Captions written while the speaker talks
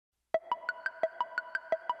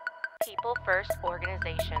People first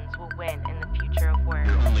organizations will win in the future of work.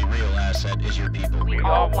 Your only real asset is your people. We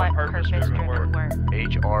all want purpose-driven work.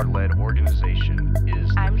 HR-led organization is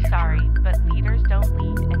the I'm future. sorry, but leaders don't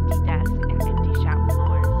lead empty desks and empty shop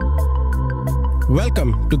floors.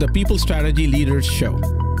 Welcome to the People Strategy Leaders Show.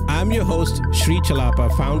 I'm your host, Sri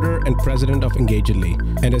Chalapa, founder and president of Engagedly,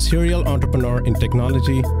 and a serial entrepreneur in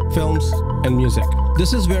technology, films, and music.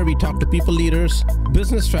 This is where we talk to people leaders,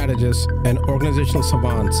 business strategists, and organizational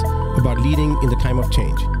savants about leading in the time of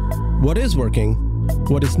change. What is working,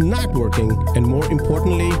 what is not working, and more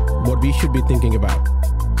importantly, what we should be thinking about.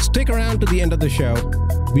 Stick around to the end of the show.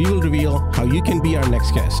 We will reveal how you can be our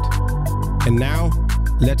next guest. And now,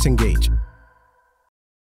 let's engage.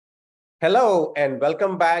 Hello, and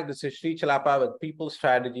welcome back. This is Sri Chalapa with People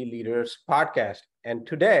Strategy Leaders Podcast. And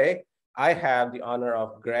today, I have the honor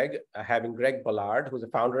of having Greg Ballard, who's the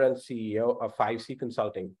founder and CEO of 5C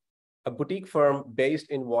Consulting, a boutique firm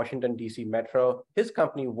based in Washington, D.C. Metro. His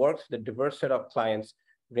company works with a diverse set of clients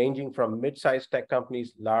ranging from mid-sized tech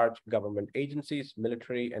companies, large government agencies,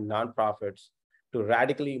 military, and nonprofits to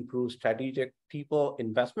radically improve strategic people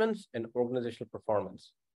investments and organizational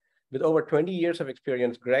performance. With over 20 years of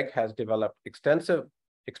experience, Greg has developed extensive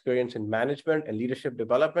experience in management and leadership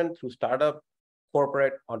development through startup,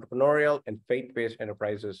 corporate, entrepreneurial, and faith-based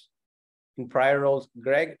enterprises. In prior roles,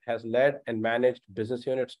 Greg has led and managed business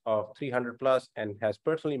units of 300 plus and has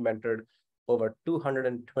personally mentored over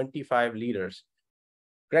 225 leaders.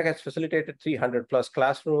 Greg has facilitated 300 plus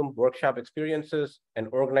classroom workshop experiences and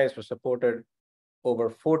organized or supported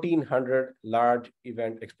over 1,400 large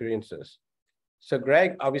event experiences. So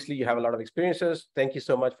Greg, obviously you have a lot of experiences. Thank you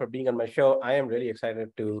so much for being on my show. I am really excited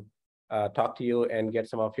to talk to you and get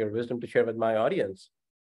some of your wisdom to share with my audience.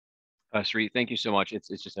 Sri, thank you so much. It's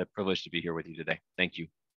just a privilege to be here with you today. Thank you.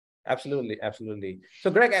 Absolutely, absolutely. So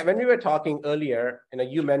Greg, when we were talking earlier,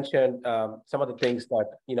 you mentioned some of the things that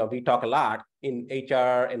we talk a lot in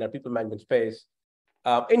HR in our people management space,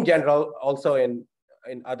 in general, also in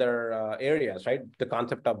other areas, right? The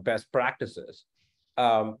concept of best practices.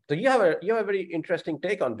 So you have a very interesting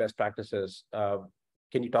take on best practices.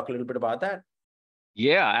 Can you talk a little bit about that?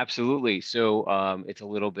 Yeah, absolutely. So it's a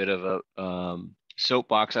little bit of a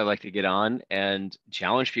soapbox I like to get on and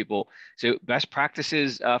challenge people. So best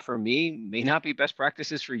practices for me may not be best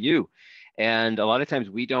practices for you. And a lot of times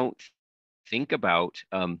we don't think about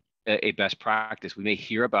a best practice. We may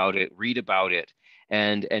hear about it, read about it,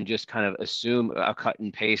 and just kind of assume a cut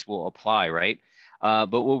and paste will apply, right?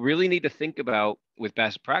 But we'll really need to think about with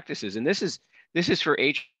best practices. And this is for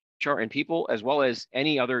HR and people as well as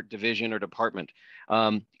any other division or department.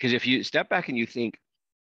 Because if you step back and you think,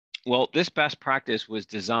 well, this best practice was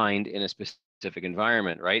designed in a specific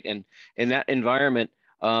environment, right? And in that environment,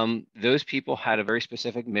 those people had a very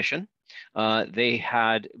specific mission. They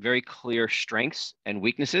had very clear strengths and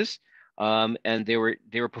weaknesses, and they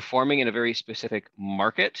were performing in a very specific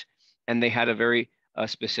market, and they had a very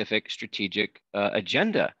specific strategic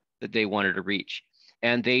agenda that they wanted to reach.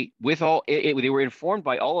 And they were informed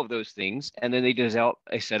by all of those things, and then they developed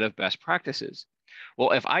a set of best practices.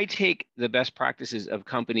 Well, if I take the best practices of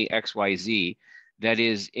company XYZ that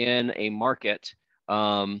is in a market,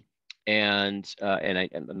 and I'm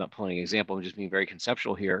not pulling an example, I'm just being very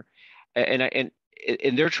conceptual here, and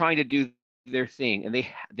they're trying to do their thing, and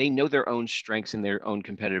they know their own strengths and their own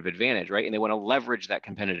competitive advantage, right? And they want to leverage that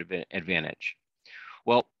competitive advantage.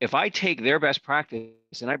 Well, if I take their best practice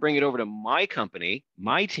and I bring it over to my company,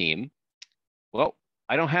 my team, well,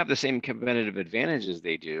 I don't have the same competitive advantage as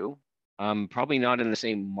they do. I'm probably not in the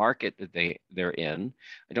same market that they're in.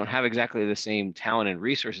 I don't have exactly the same talent and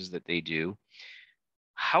resources that they do.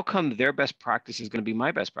 How come their best practice is going to be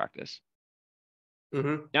my best practice?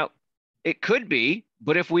 Mm-hmm. Now, it could be,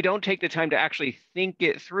 but if we don't take the time to actually think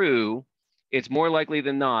it through, it's more likely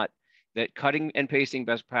than not that cutting and pasting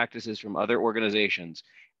best practices from other organizations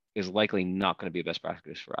is likely not going to be a best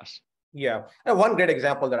practice for us. Yeah. And one great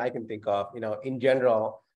example that I can think of, in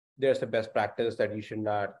general, there's a best practice that you should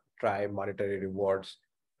not try monetary rewards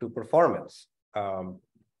to performance.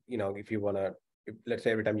 If you want to, let's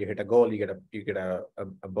say every time you hit a goal, you get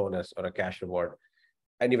a bonus or a cash reward.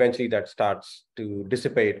 And eventually that starts to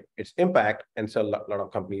dissipate its impact. And so a lot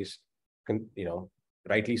of companies can,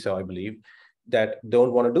 rightly so, I believe, that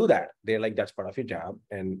don't want to do that. They're like, that's part of your job,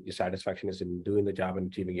 and your satisfaction is in doing the job and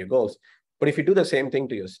achieving your goals. But if you do the same thing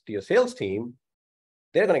to your sales team,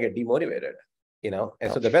 they're going to get demotivated,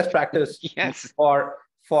 And so the best practice yes. for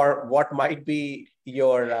what might be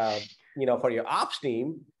your, for your ops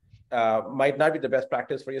team might not be the best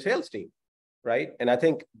practice for your sales team, right? And I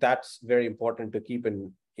think that's very important to keep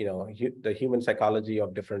in, the human psychology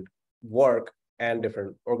of different work and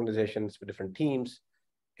different organizations with different teams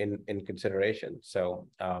in consideration. So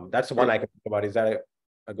that's the one I can think about. Is that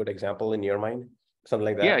a good example in your mind? Something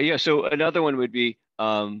like that? Yeah. So another one would be,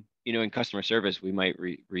 in customer service, we might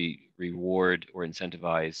reward or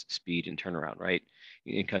incentivize speed and turnaround, right?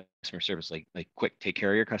 In customer service, like quick, take care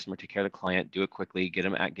of your customer, take care of the client, do it quickly, get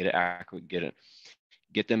it accurate,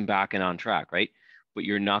 get them back and on track, right? But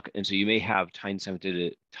you're not, and so you may have time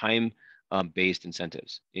based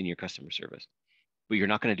incentives in your customer service, but you're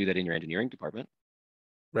not going to do that in your engineering department.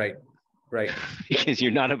 Right. Because you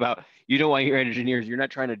don't want your engineers, you're not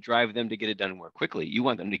trying to drive them to get it done more quickly. You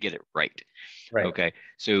want them to get it right. Okay.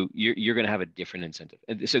 So you're going to have a different incentive.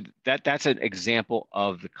 And so that's an example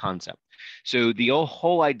of the concept. So the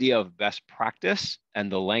whole idea of best practice and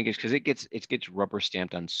the language, because it gets rubber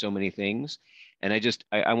stamped on so many things. And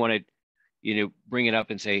I want to, bring it up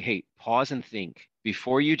and say, hey, pause and think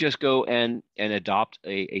before you just go and adopt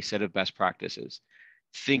a set of best practices.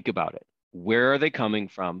 Think about it. Where are they coming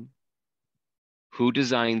from? Who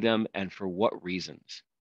designed them and for what reasons,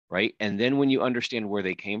 right? And then when you understand where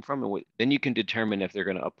they came from, then you can determine if they're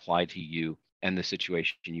going to apply to you and the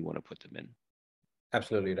situation you want to put them in.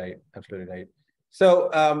 Absolutely right. So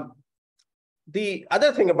the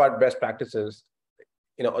other thing about best practices,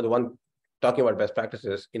 the one talking about best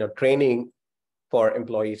practices, training for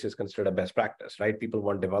employees is considered a best practice, right? People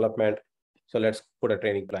want development, so let's put a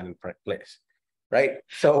training plan in place. Right.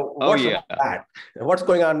 So what's about that? What's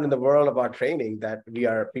going on in the world about training that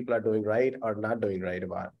people are doing right or not doing right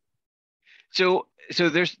about? So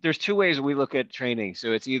there's two ways we look at training.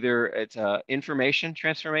 So it's information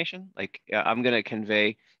transformation, like I'm going to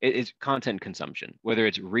convey it's content consumption, whether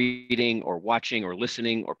it's reading or watching or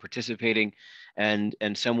listening or participating, and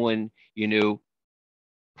someone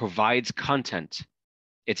provides content.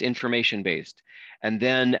 It's information based. And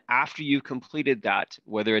then after you've completed that,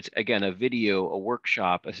 whether it's, again, a video, a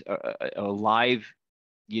workshop, a live,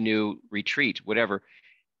 retreat, whatever,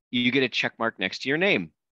 you get a check mark next to your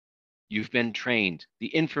name. You've been trained. The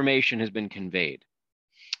information has been conveyed.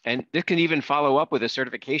 And this can even follow up with a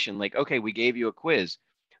certification, like, okay, we gave you a quiz.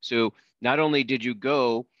 So not only did you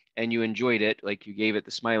go and you enjoyed it, like you gave it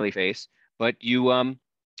the smiley face, but you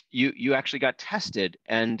actually got tested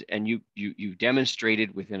and you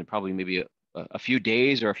demonstrated within probably maybe a few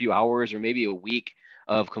days or a few hours or maybe a week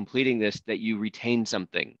of completing this that you retained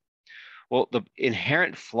something. Well, the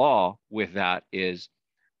inherent flaw with that is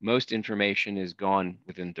most information is gone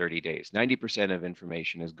within 30 days. 90% of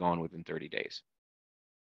information is gone within 30 days.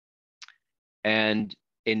 And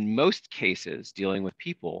in most cases, dealing with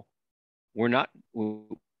people, the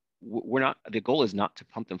goal is not to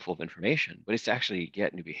pump them full of information, but it's to actually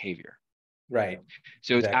get new behavior. Right.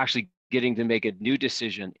 So it's actually getting to make a new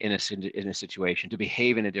decision in a situation, to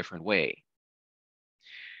behave in a different way.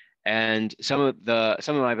 And some of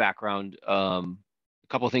my background, a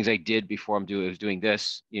couple of things I did before I was doing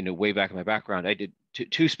this, way back in my background, I did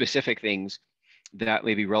two specific things that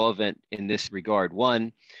may be relevant in this regard.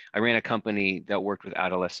 One, I ran a company that worked with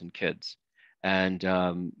adolescent kids. And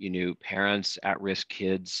parents, at-risk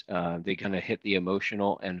kids, they kind of hit the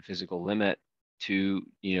emotional and physical limit to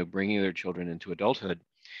bringing their children into adulthood,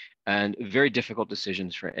 and very difficult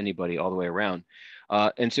decisions for anybody all the way around.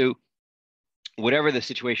 And so, whatever the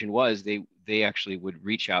situation was, they actually would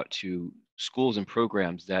reach out to schools and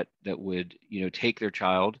programs that would take their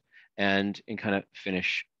child and kind of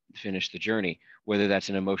finish the journey, whether that's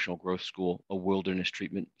an emotional growth school, a wilderness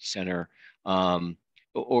treatment center,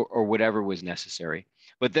 or whatever was necessary.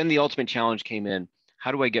 But then the ultimate challenge came in: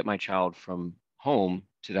 how do I get my child from home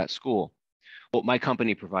to that school? Well, my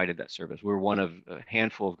company provided that service. We're one of a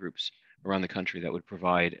handful of groups around the country that would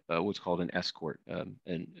provide what's called an escort, a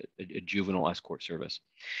juvenile escort service.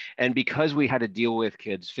 And because we had to deal with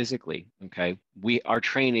kids physically, okay, our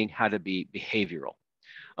training had to be behavioral.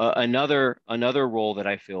 Another role that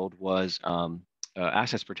I filled was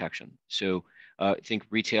assets protection. So think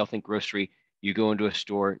retail, think grocery. You go into a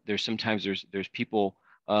store. Sometimes there's people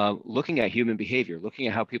looking at human behavior, looking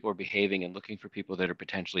at how people are behaving, and looking for people that are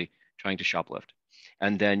potentially trying to shoplift.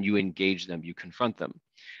 And then you engage them, you confront them,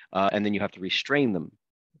 and then you have to restrain them.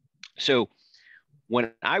 So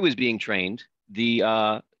when I was being trained, the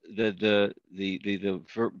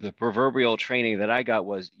proverbial training that I got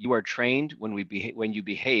was, you are trained when you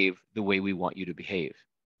behave the way we want you to behave.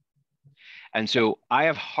 And so I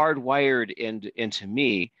have hardwired into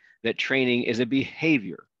me that training is a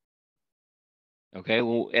behavior. Okay,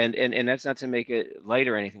 well, and that's not to make it light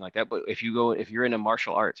or anything like that, but if you're in a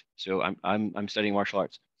martial arts, so I'm studying martial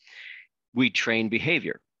arts, we train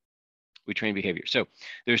behavior. We train behavior. So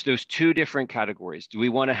there's those two different categories. Do we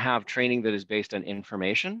want to have training that is based on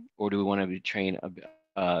information, or do we want to train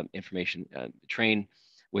train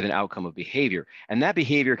with an outcome of behavior? And that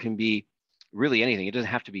behavior can be really anything. It doesn't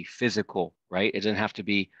have to be physical, right? It doesn't have to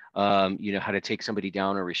be, how to take somebody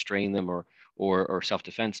down or restrain them or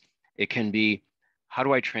self-defense. It can be, how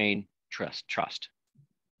do I train trust?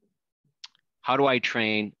 How do I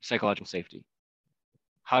train psychological safety?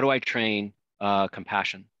 How do I train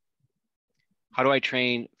compassion? How do I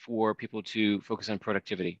train for people to focus on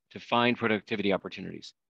productivity, to find productivity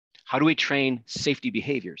opportunities? How do we train safety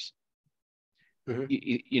behaviors?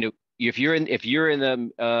 Mm-hmm. If you're in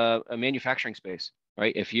a manufacturing space,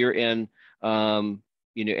 right? If you're in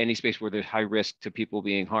any space where there's high risk to people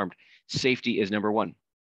being harmed, safety is number one.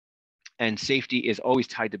 And safety is always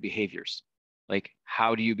tied to behaviors. Like,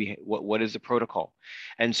 how do you behave? What is the protocol?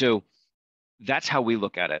 And so that's how we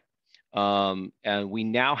look at it. And we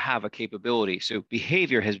now have a capability. So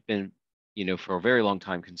behavior has been, for a very long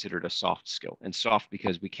time considered a soft skill, and soft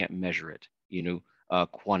because we can't measure it,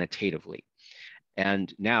 quantitatively.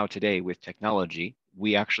 And now today with technology,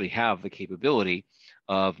 we actually have the capability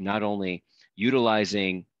of not only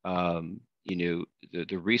utilizing, the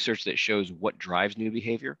research that shows what drives new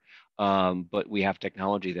behavior, but we have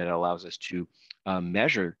technology that allows us to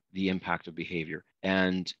measure the impact of behavior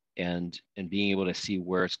and being able to see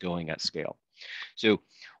where it's going at scale. So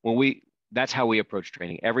that's how we approach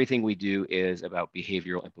training. Everything we do is about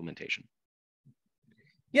behavioral implementation.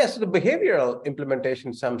 Yes, the behavioral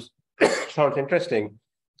implementation sounds interesting.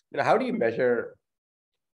 How do you measure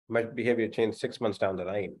behavior change 6 months down the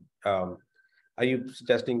line? Are you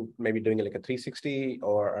suggesting maybe doing it like a 360,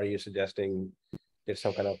 or are you suggesting there's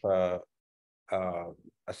some kind of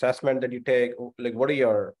assessment that you take? Like, what are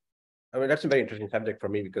your? I mean, that's a very interesting subject for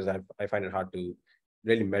me because I find it hard to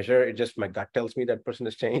really measure. It just, my gut tells me that person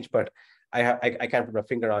has changed, but I can't put my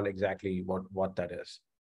finger on exactly what that is.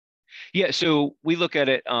 Yeah, so we look at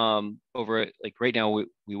it over, like right now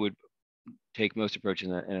we would take most approach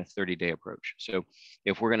in a 30-day approach. So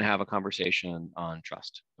if we're going to have a conversation on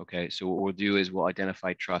trust, okay, so what we'll do is we'll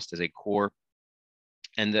identify trust as a core,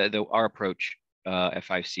 and our approach at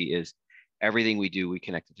 5C is everything we do, we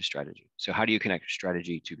connect it to strategy. So how do you connect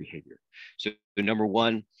strategy to behavior? So number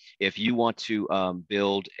one, if you want to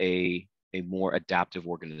build a more adaptive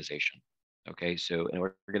organization, okay, so an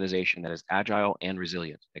organization that is agile and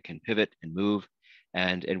resilient, that can pivot and move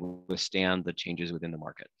and withstand the changes within the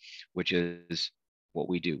market, which is what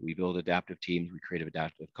we do. We build adaptive teams, we create an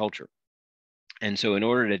adaptive culture. And so in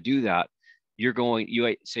order to do that, you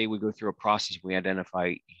say we go through a process, we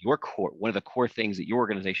identify your core, one of the core things that your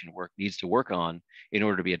organization needs to work on in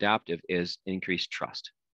order to be adaptive is increased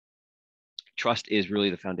trust. Trust is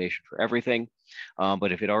really the foundation for everything.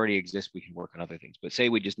 But if it already exists, we can work on other things. But say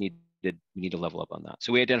we just need to level up on that.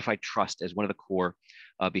 So we identify trust as one of the core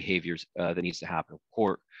behaviors that needs to happen.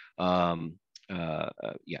 Core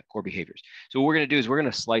behaviors. So what we're going to do is we're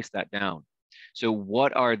going to slice that down. So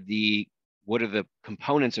what are the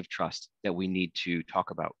components of trust that we need to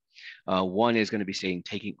talk about? One is going to be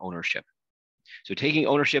taking ownership. So taking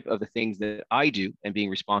ownership of the things that I do and being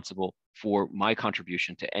responsible for my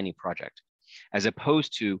contribution to any project, as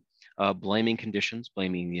opposed to blaming conditions,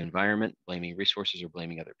 blaming the environment, blaming resources, or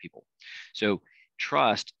blaming other people. So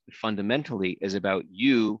trust fundamentally is about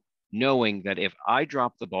you knowing that if I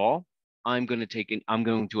drop the ball, I'm going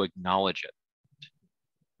to acknowledge it.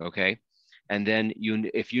 Okay. And then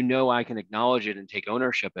if you know I can acknowledge it and take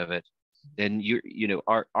ownership of it, then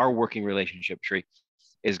our working relationship tree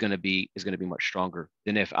is going to be much stronger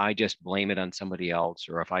than if I just blame it on somebody else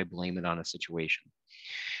or if I blame it on a situation.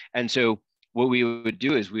 And so what we would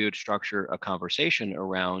do is we would structure a conversation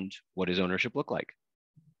around, what does ownership look like?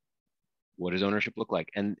 What does ownership look like?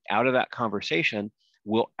 And out of that conversation,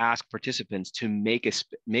 we'll ask participants to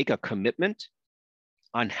make a commitment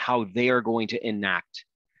on how they are going to enact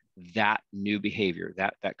that new behavior,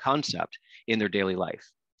 that concept in their daily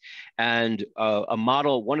life. And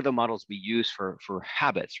one of the models we use for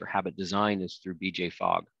habits or habit design is through BJ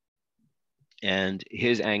Fogg. And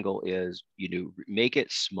his angle is, make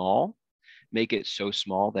it small, make it so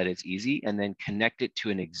small that it's easy, and then connect it to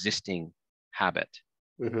an existing habit.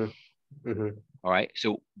 Mm-hmm. Mm-hmm. All right.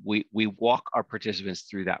 So we walk our participants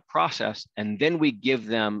through that process, and then we give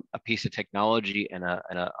them a piece of technology and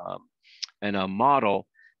a model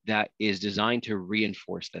that is designed to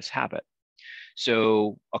reinforce this habit.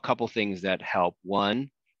 So a couple things that help. One,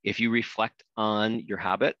 if you reflect on your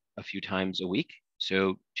habit a few times a week,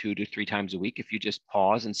 so 2 to 3 times a week, if you just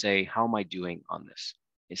pause and say, how am I doing on this?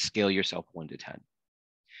 And scale yourself 1 to 10.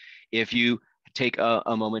 If you take a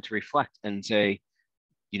moment to reflect and say,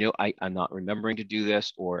 I'm not remembering to do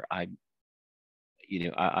this, or I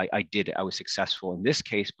did it. I was successful in this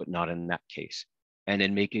case, but not in that case. And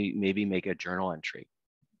then maybe make a journal entry.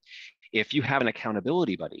 If you have an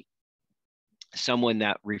accountability buddy, someone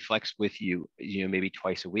that reflects with you, maybe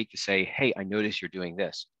twice a week to say, hey, I notice you're doing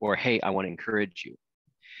this, or hey, I want to encourage you.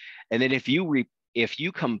 And then if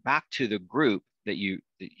you come back to the group that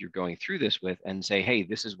you're going through this with and say, hey,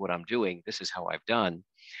 this is what I'm doing, this is how I've done,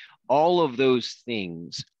 all of those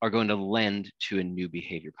things are going to lend to a new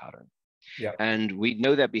behavior pattern. Yeah. And we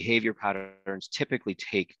know that behavior patterns typically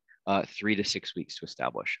take 3 to 6 weeks to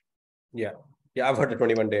establish. Yeah. Yeah, I've heard the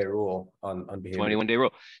 21-day rule on behavior. 21-day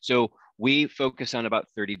rule. So we focus on about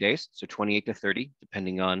 30 days, so 28 to 30,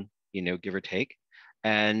 depending on, give or take.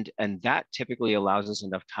 And that typically allows us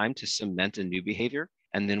enough time to cement a new behavior,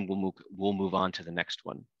 and then we'll move on to the next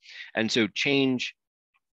one. And so change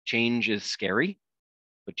is scary,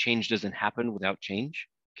 but change doesn't happen without change.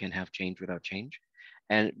 You can't have change without change.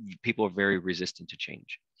 And people are very resistant to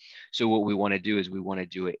change. So what we want to do is we want to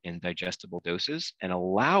do it in digestible doses and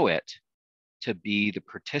allow it to be the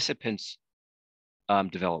participants'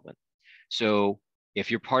 development. So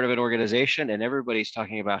if you're part of an organization and everybody's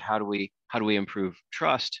talking about how do we improve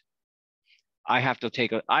trust, I have to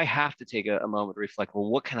take a moment to reflect, well,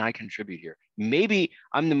 what can I contribute here? Maybe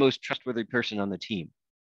I'm the most trustworthy person on the team.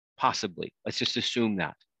 Possibly. Let's just assume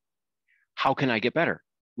that. How can I get better?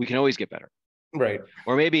 We can always get better. Right.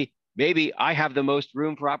 Or maybe I have the most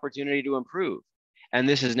room for opportunity to improve. And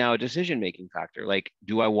this is now a decision-making factor. Like,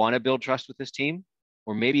 do I want to build trust with this team?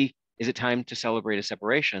 Or maybe is it time to celebrate a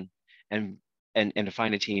separation and to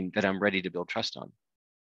find a team that I'm ready to build trust on?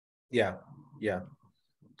 Yeah. Yeah.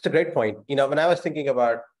 It's a great point. When I was thinking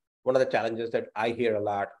about one of the challenges that I hear a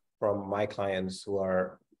lot from my clients who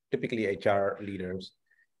are typically HR leaders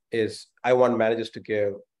is I want managers to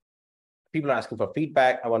give, people are asking for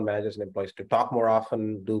feedback. I want managers and employees to talk more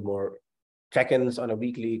often, do more check-ins on a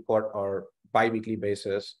weekly or bi-weekly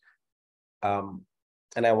basis. And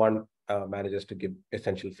I want managers to give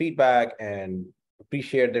essential feedback and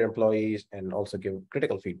appreciate their employees and also give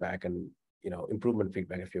critical feedback and, improvement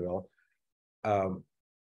feedback, if you will.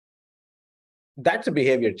 That's a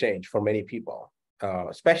behavior change for many people,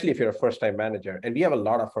 especially if you're a first-time manager. And we have a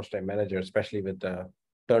lot of first-time managers, especially with the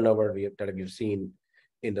turnover that we've seen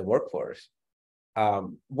in the workforce.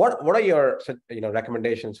 What are your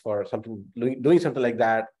recommendations for doing something like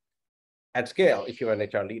that at scale if you're an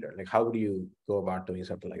HR leader? Like, how would you go about doing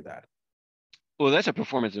something like that? Well, that's a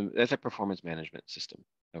performance management system.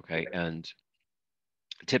 Okay. And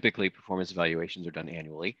typically performance evaluations are done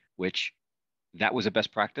annually, which that was a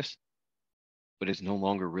best practice, but it's no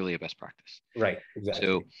longer really a best practice. Right. Exactly.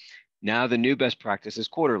 So now the new best practice is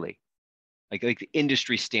quarterly, like the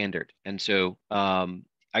industry standard. And so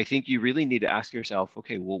I think you really need to ask yourself,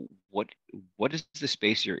 okay, well, what is the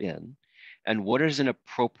space you're in, and what is an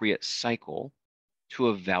appropriate cycle to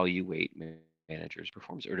evaluate managers'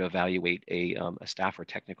 performance, or to evaluate a staff or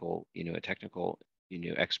technical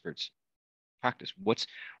experts' practice?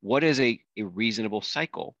 What is a reasonable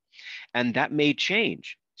cycle? And that may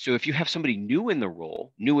change. So if you have somebody new in the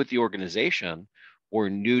role, new with the organization, or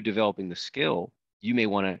new developing the skill, you may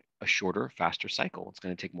want a shorter, faster cycle. It's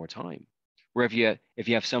going to take more time. Where if you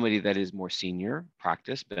have somebody that is more senior,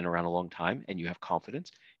 practice, been around a long time, and you have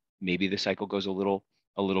confidence, maybe the cycle goes a little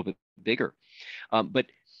bit bigger. But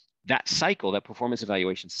that cycle, that performance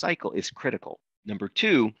evaluation cycle, is critical. Number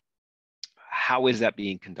two, how is that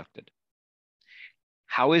being conducted?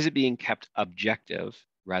 How is it being kept objective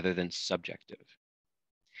rather than subjective?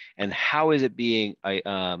 And how is it being,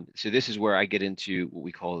 so this is where I get into what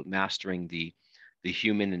we call mastering the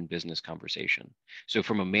human and business conversation. So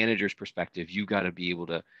from a manager's perspective, you got to be able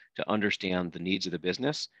to understand the needs of the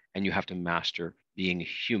business, and you have to master being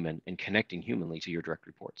human and connecting humanly to your direct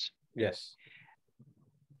reports. Yes.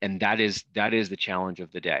 And that is the challenge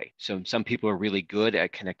of the day. So some people are really good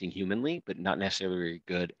at connecting humanly, but not necessarily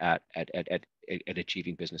good at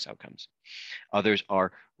achieving business outcomes. Others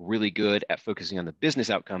are really good at focusing on the business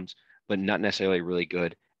outcomes, but not necessarily really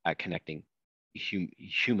good at connecting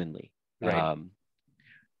humanly. Right.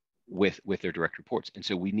 With their direct reports. And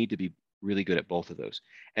so we need to be really good at both of those.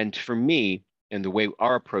 And for me, and the way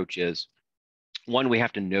our approach is, one, we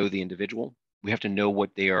have to know the individual. We have to know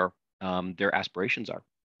what their aspirations are.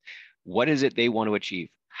 What is it they want to achieve?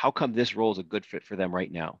 How come this role is a good fit for them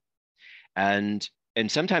right now? And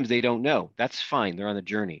sometimes they don't know. That's fine. They're on the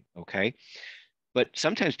journey. Okay. But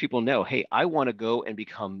sometimes people know, hey, I want to go and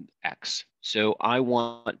become X. So I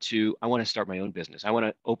want to start my own business. I want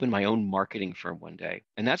to open my own marketing firm one day.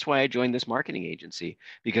 And that's why I joined this marketing agency,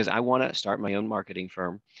 because I want to start my own marketing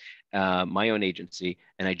firm. my own agency,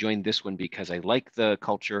 and I joined this one because I like the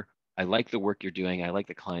culture, I like the work you're doing, I like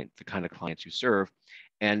the kind of clients you serve,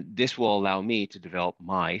 and this will allow me to develop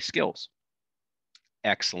my skills.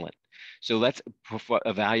 Excellent. So let's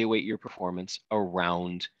evaluate your performance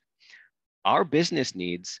around our business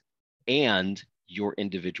needs and your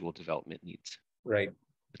individual development needs. Right.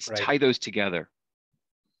 Let's Right. tie those together.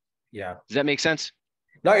 Yeah. Does that make sense?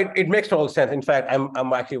 No, it makes total sense. In fact,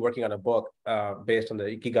 I'm actually working on a book based on the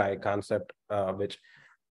Ikigai concept, which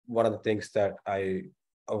one of the things that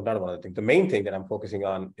not one of the things, the main thing that I'm focusing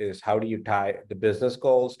on is how do you tie the business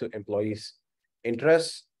goals to employees'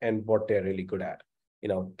 interests and what they're really good at.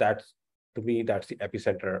 That's, to me, that's the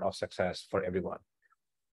epicenter of success for everyone.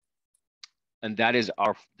 And that's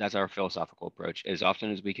our philosophical approach. As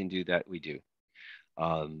often as we can do that, we do.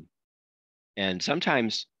 And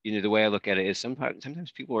sometimes, the way I look at it is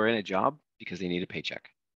sometimes people are in a job because they need a paycheck.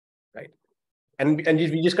 Right. And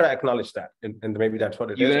we just got to acknowledge that. And maybe that's what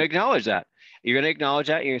it is. You're going to acknowledge that. You're going to acknowledge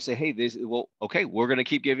that. And you're going to say, hey, okay, we're going to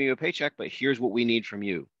keep giving you a paycheck, but here's what we need from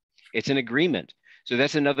you. It's an agreement. So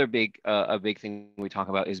that's another big thing we talk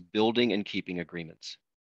about is building and keeping agreements,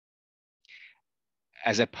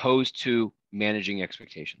 as opposed to managing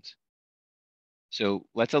expectations. So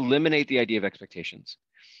let's eliminate the idea of expectations.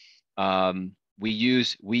 We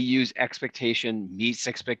use expectation, meets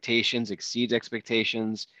expectations, exceeds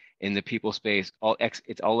expectations in the people space.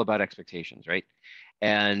 It's all about expectations, right?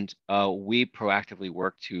 And we proactively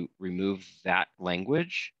work to remove that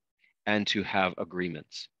language and to have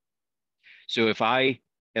agreements. So if I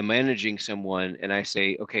am managing someone and I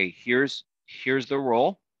say, okay, here's the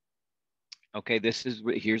role. Okay,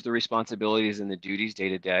 here's the responsibilities and the duties day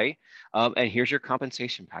to day, and here's your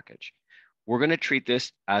compensation package. We're going to treat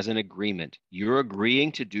this as an agreement. You're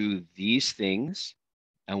agreeing to do these things,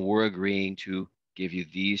 and we're agreeing to give you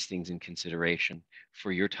these things in consideration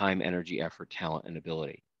for your time, energy, effort, talent, and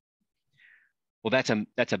ability. Well, that's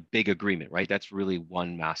a big agreement, right? That's really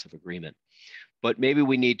one massive agreement. But maybe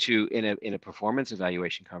we need to, in a performance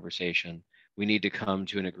evaluation conversation, we need to come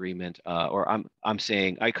to an agreement, or I'm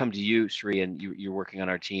saying I come to you, Sri, and you're working on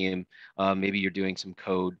our team. Maybe you're doing some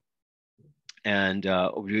code, and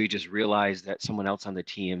we just realized that someone else on the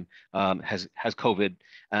team has COVID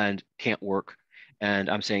and can't work. And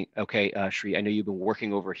I'm saying, okay, Sri, I know you've been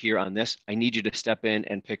working over here on this. I need you to step in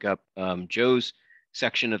and pick up Joe's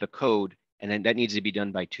section of the code, and then that needs to be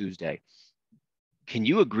done by Tuesday. Can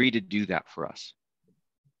you agree to do that for us?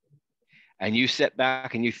 And you sit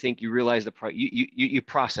back and you realize you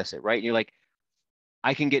process it, right? And you're like,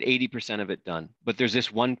 I can get 80% of it done, but there's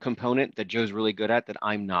this one component that Joe's really good at that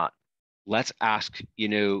I'm not. Let's ask,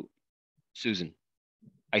 Susan.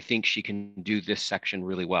 I think she can do this section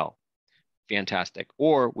really well. Fantastic.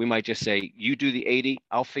 Or we might just say, you do the 80,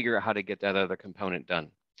 I'll figure out how to get that other component done.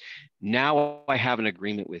 Now I have an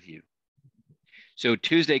agreement with you. So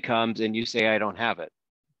Tuesday comes and you say, I don't have it.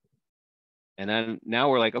 And then now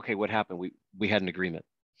we're like, okay, what happened? We had an agreement.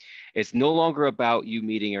 It's no longer about you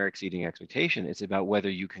meeting or exceeding expectation. It's about whether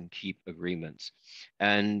you can keep agreements.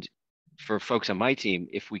 And for folks on my team,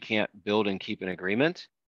 if we can't build and keep an agreement,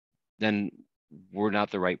 then we're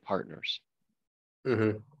not the right partners.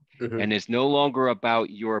 Mm-hmm. Mm-hmm. And it's no longer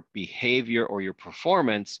about your behavior or your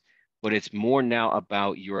performance, but it's more now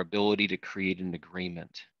about your ability to create an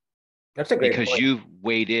agreement. That's a great point. Because you've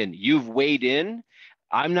weighed in.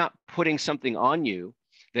 I'm not putting something on you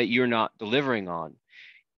that you're not delivering on.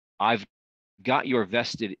 I've got your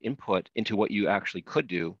vested input into what you actually could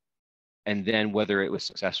do, and then whether it was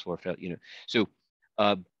successful or failed. So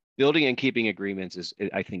building and keeping agreements is,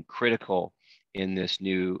 I think, critical in this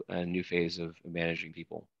new phase of managing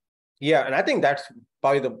people. Yeah, and I think that's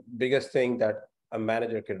probably the biggest thing that a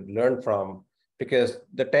manager can learn from, because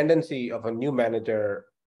the tendency of a new manager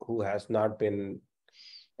who has not been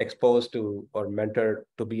exposed to or mentored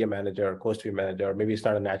to be a manager, or coached to be a manager, or maybe it's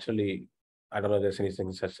not naturally, I don't know if there's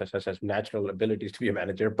anything such as natural abilities to be a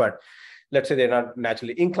manager, but let's say they're not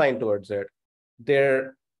naturally inclined towards it.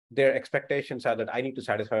 Their expectations are that I need to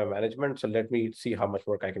satisfy my management, so let me see how much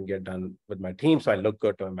work I can get done with my team so I look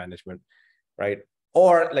good to my management, right?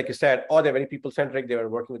 Or like you said, they're very people-centric. They were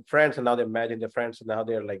working with friends and now they're managing their friends. And now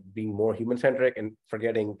they're like being more human-centric and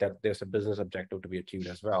forgetting that there's a business objective to be achieved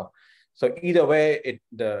as well. So either way, it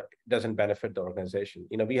doesn't benefit the organization.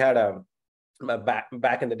 We had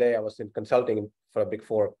back in the day, I was in consulting for a Big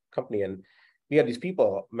Four company, and we had these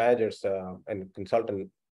people, managers and consulting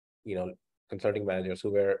managers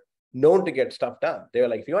who were known to get stuff done. They were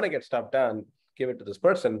like, if you want to get stuff done, give it to this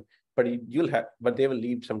person, but they will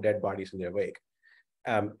leave some dead bodies in their wake.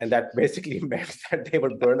 And that basically meant that they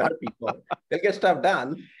would burn out people. They'll get stuff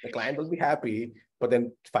done. The client will be happy, but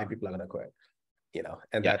then 5 people are going to quit,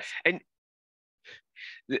 and Yeah. that's. And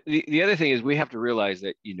the other thing is we have to realize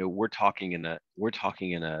that, we're talking in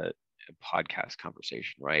a podcast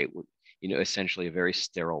conversation, right? Essentially a very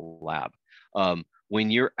sterile lab. When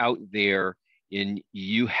you're out there and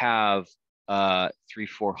you have 300,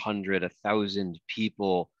 400, 1,000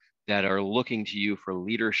 people that are looking to you for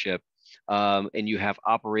leadership, and you have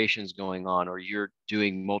operations going on, or you're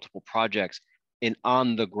doing multiple projects, and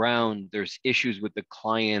on the ground there's issues with the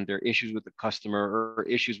client, there are issues with the customer, or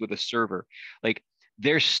issues with a server, like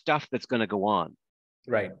there's stuff that's going to go on,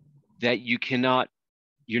 Right. that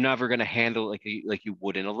you're never going to handle like you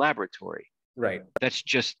would in a laboratory. Right. That's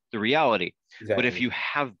just the reality. Exactly. But if you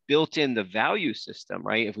have built in the value system,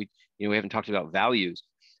 right? If we haven't talked about values,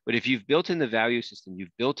 but if you've built in the value system,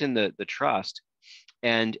 you've built in the trust,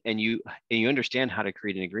 and you understand how to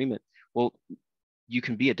create an agreement, well, you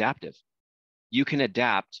can be adaptive. You can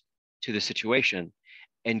adapt to the situation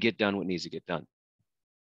and get done what needs to get done.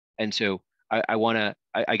 And so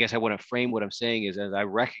I guess I want to frame what I'm saying is, as I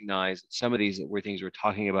recognize some of these things we're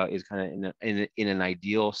talking about is kind of in an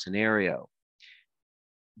ideal scenario,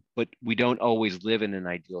 but we don't always live in an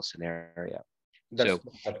ideal scenario. That's So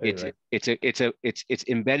right. it's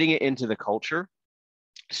embedding it into the culture,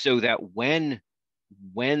 so that when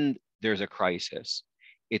there's a crisis,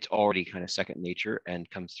 it's already kind of second nature and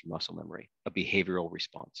comes through muscle memory, a behavioral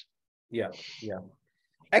response. Yeah.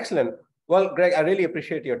 Excellent. Well, Greg, I really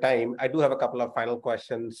appreciate your time. I do have a couple of final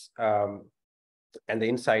questions and the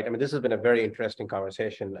insight. I mean, this has been a very interesting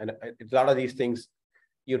conversation, and a lot of these things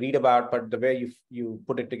you read about, but the way you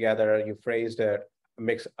put it together, you phrased it,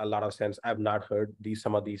 makes a lot of sense. I've not heard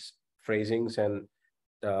some of these phrasings and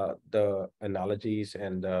the analogies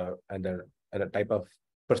and the type of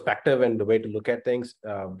perspective and the way to look at things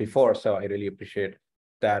before. So I really appreciate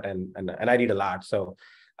that, and I read a lot, so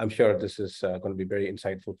I'm sure this is going to be very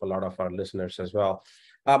insightful for a lot of our listeners as well.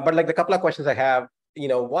 But like the couple of questions I have,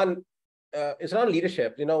 one is around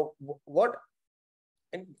leadership. What,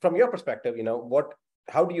 and from your perspective,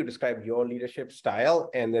 how do you describe your leadership style?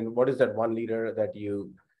 And then what is that one leader that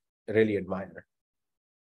you really admire?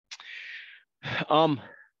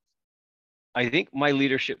 I think my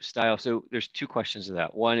leadership style, so there's two questions to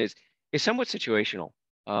that. One is somewhat situational,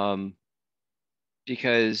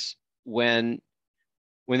 because when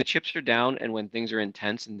the chips are down and when things are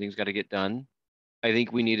intense and things got to get done, I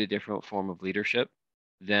think we need a different form of leadership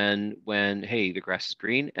than when, hey, the grass is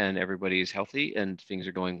green and everybody is healthy and things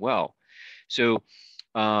are going well. So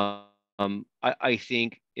I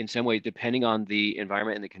think in some way, depending on the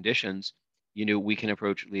environment and the conditions, we can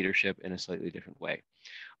approach leadership in a slightly different way.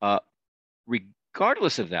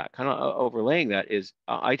 Regardless of that, kind of overlaying that is,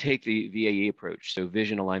 I take the VAE approach, so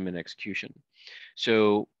vision, alignment, execution.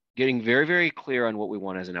 So getting very, very clear on what we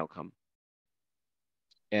want as an outcome.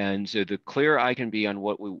 And so the clearer I can be on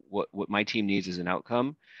what my team needs as an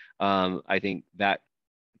outcome, I think that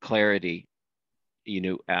clarity,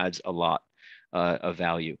 adds a lot of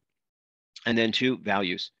value. And then two,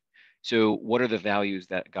 values. So what are the values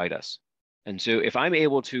that guide us? And so if I'm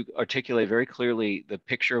able to articulate very clearly the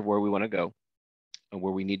picture of where we want to go and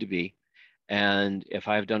where we need to be, and if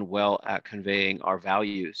I've done well at conveying our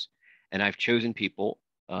values, and I've chosen people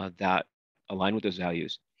that align with those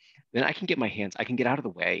values, then I can get out of the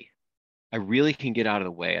way. I really can get out of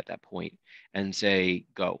the way at that point and say,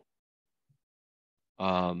 go.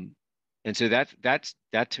 And so that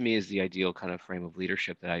to me is the ideal kind of frame of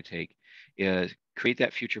leadership that I take, is create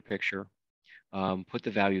that future picture, put the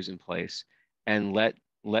values in place, and let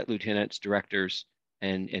lieutenants, directors,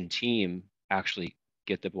 and team actually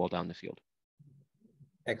get the ball down the field.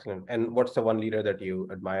 Excellent. And what's the one leader that you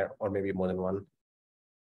admire, or maybe more than one?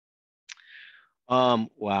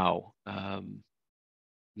 Wow.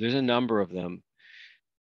 There's a number of them.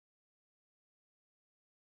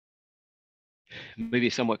 Maybe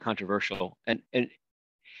somewhat controversial, and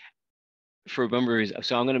for a number of reasons.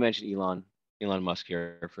 So I'm going to mention Elon Musk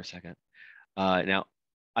here for a second. Now,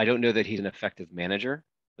 I don't know that he's an effective manager,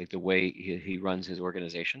 like the way he runs his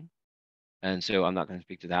organization, and so I'm not going to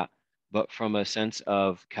speak to that. But from a sense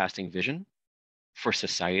of casting vision for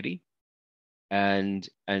society, and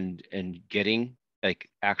getting like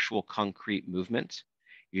actual concrete movement,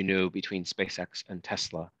 between SpaceX and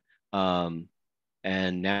Tesla,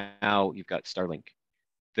 and now you've got Starlink.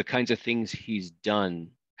 The kinds of things he's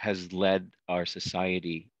done has led our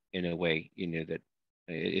society in a way, that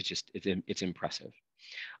it's impressive.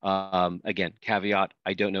 Again, caveat: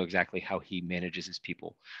 I don't know exactly how he manages his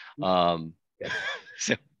people. Yes.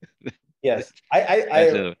 So Yes,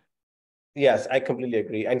 Yes, I completely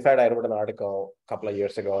agree. In fact, I wrote an article a couple of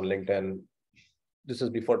years ago on LinkedIn. This is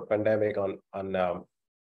before the pandemic on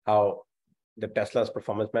how the Tesla's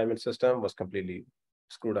performance management system was completely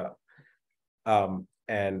screwed up.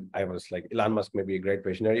 And I was like, Elon Musk may be a great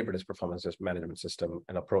visionary, but his performance management system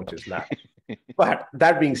and approach is not. But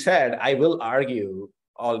that being said, I will argue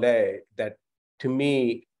all day that to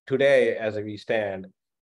me, today, as we stand,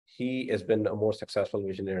 he has been a more successful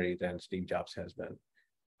visionary than Steve Jobs has been.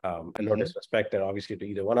 And no disrespect there, obviously, to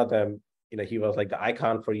either one of them. He was like the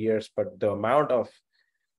icon for years, but the amount of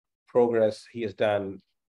progress he has done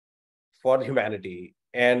for humanity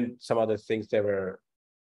and some other things that were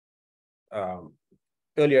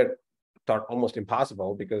earlier thought almost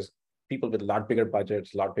impossible because people with a lot bigger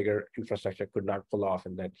budgets, a lot bigger infrastructure could not pull off,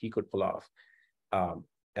 and that he could pull off.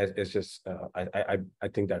 It's just, I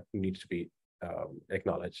think that needs to be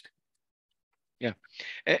acknowledged. Yeah.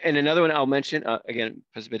 And another one I'll mention, again,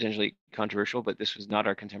 potentially controversial, but this was not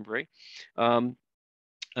our contemporary,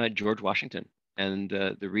 George Washington. And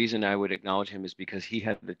the reason I would acknowledge him is because he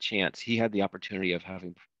had the opportunity of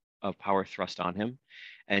having power thrust on him,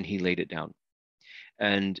 and he laid it down.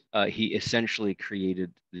 And he essentially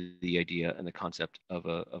created the idea and the concept of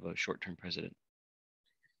a short-term president.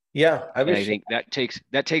 Yeah, I think that takes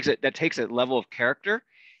a level of character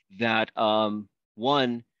that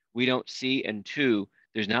one, we don't see, and two,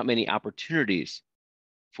 there's not many opportunities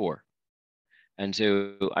for. And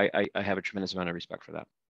so I have a tremendous amount of respect for that.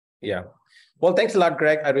 Yeah. Well, thanks a lot,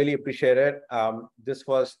 Greg. I really appreciate it. This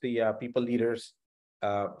was the People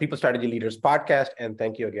Strategy Leaders podcast, and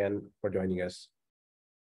thank you again for joining us.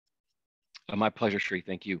 My pleasure, Sri.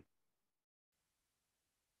 Thank you.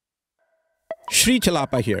 Sri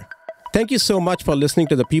Chalapa here. Thank you so much for listening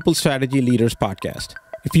to the People Strategy Leaders podcast.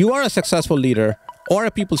 If you are a successful leader or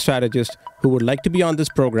a people strategist who would like to be on this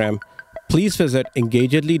program, please visit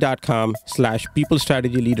engagedly.com/People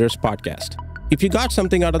Strategy Leaders podcast. If you got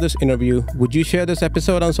something out of this interview, would you share this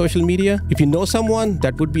episode on social media? If you know someone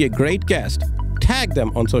that would be a great guest, tag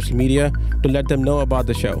them on social media to let them know about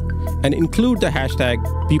the show and include the hashtag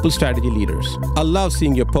People Strategy Leaders. I love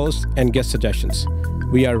seeing your posts and guest suggestions.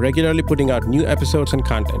 We are regularly putting out new episodes and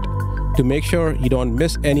content. To make sure you don't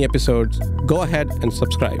miss any episodes, go ahead and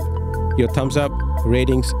subscribe. Your thumbs up,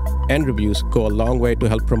 ratings, and reviews go a long way to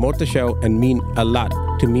help promote the show and mean a lot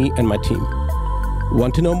to me and my team.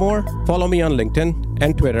 Want to know more? Follow me on LinkedIn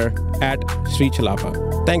and Twitter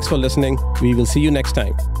 @SriChalapa. Thanks for listening. We will see you next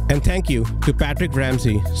time. And thank you to Patrick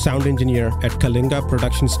Ramsey, sound engineer at Kalinga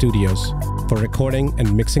Production Studios, for recording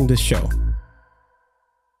and mixing this show.